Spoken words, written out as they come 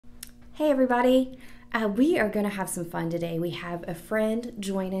Hey everybody, we are going to have some fun today. We have a friend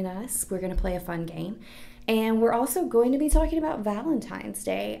joining us. We're going to play a fun game. And we're also going to be talking about Valentine's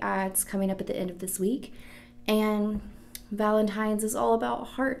Day. It's coming up at the end of this week. And Valentine's is all about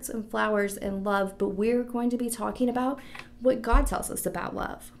hearts and flowers and love. But we're going to be talking about what God tells us about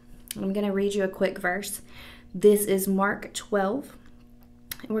love. I'm going to read you a quick verse. This is Mark 12.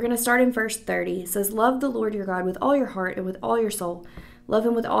 And we're going to start in verse 30. It says, "Love the Lord your God with all your heart and with all your soul. Love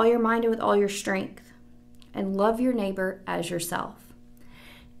him with all your mind and with all your strength. And love your neighbor as yourself."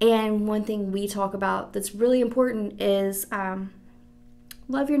 And one thing we talk about that's really important is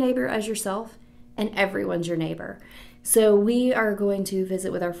love your neighbor as yourself, and everyone's your neighbor. So we are going to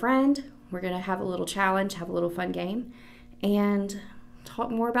visit with our friend. We're going to have a little challenge, have a little fun game, and talk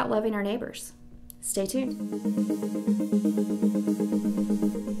more about loving our neighbors. Stay tuned.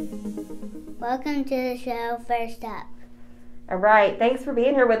 Welcome to the show, First Up. All right, thanks for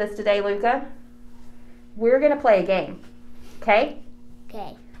being here with us today, Luca. We're going to play a game, okay?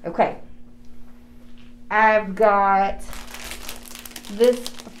 Okay. Okay. I've got this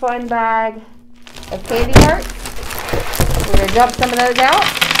fun bag of candy hearts. We're going to dump some of those out.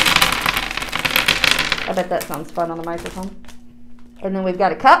 I bet that sounds fun on the microphone. And then we've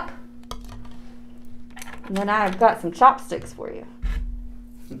got a cup. And then I've got some chopsticks for you.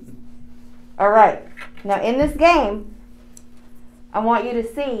 All right. Now in this game, I want you to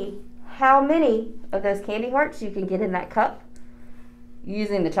see how many of those candy hearts you can get in that cup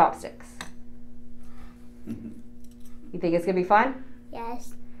using the chopsticks. You think it's going to be fun?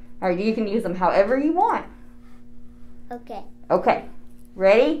 Yes. All right, you can use them however you want. Okay. Okay,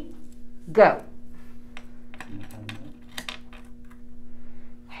 ready? Go.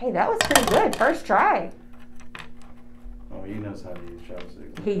 Hey, that was pretty good. First try. Oh, he knows how to use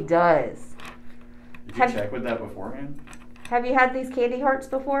chopsticks. He does. Did you check with that beforehand? Have you had these candy hearts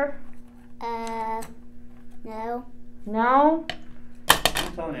before? No. No?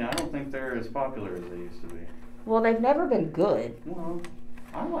 I'm telling you, I don't think they're as popular as they used to be. Well, they've never been good. Well,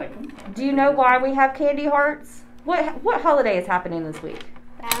 I like them. Do you know why we have candy hearts? What holiday is happening this week?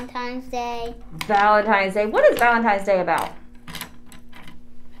 Valentine's Day. Valentine's Day. What is Valentine's Day about?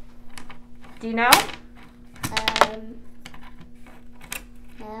 Do you know?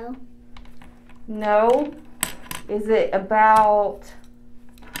 No. No. Is it about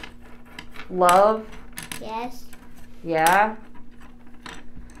love? Yes. Yeah.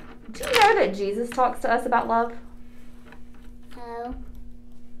 Do you know that Jesus talks to us about love? No.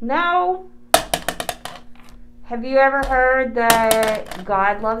 No. Have you ever heard that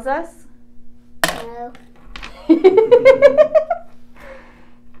God loves us? No. Have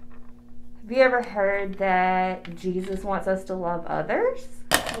you ever heard that Jesus wants us to love others?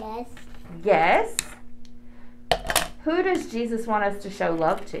 Yes. Yes. Who does Jesus want us to show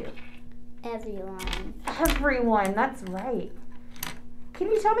love to? Everyone. Everyone, that's right.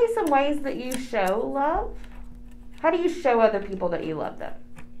 Can you tell me some ways that you show love? How do you show other people that you love them?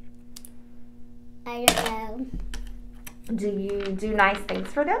 I don't know. Do you do nice things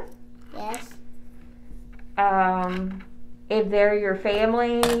for them? Yes. If they're your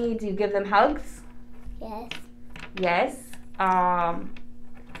family, do you give them hugs? Yes. Yes.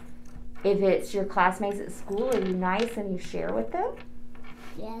 If it's your classmates at school, are you nice and you share with them?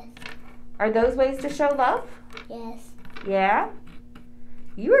 Yes. Are those ways to show love? Yes. Yeah?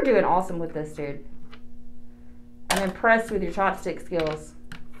 You are doing awesome with this, dude. I'm impressed with your chopstick skills.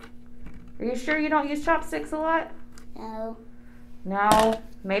 Are you sure you don't use chopsticks a lot? No. No,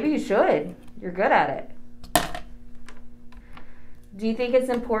 maybe you should. You're good at it. Do you think it's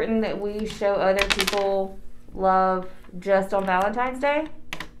important that we show other people love just on Valentine's Day?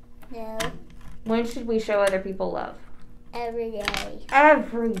 No. When should we show other people love? Every day.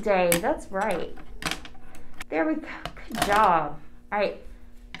 Every day. That's right. There we go. Good job. All right.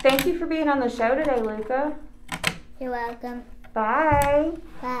 Thank you for being on the show today, Luca. You're welcome. Bye.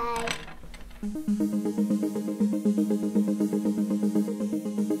 Bye.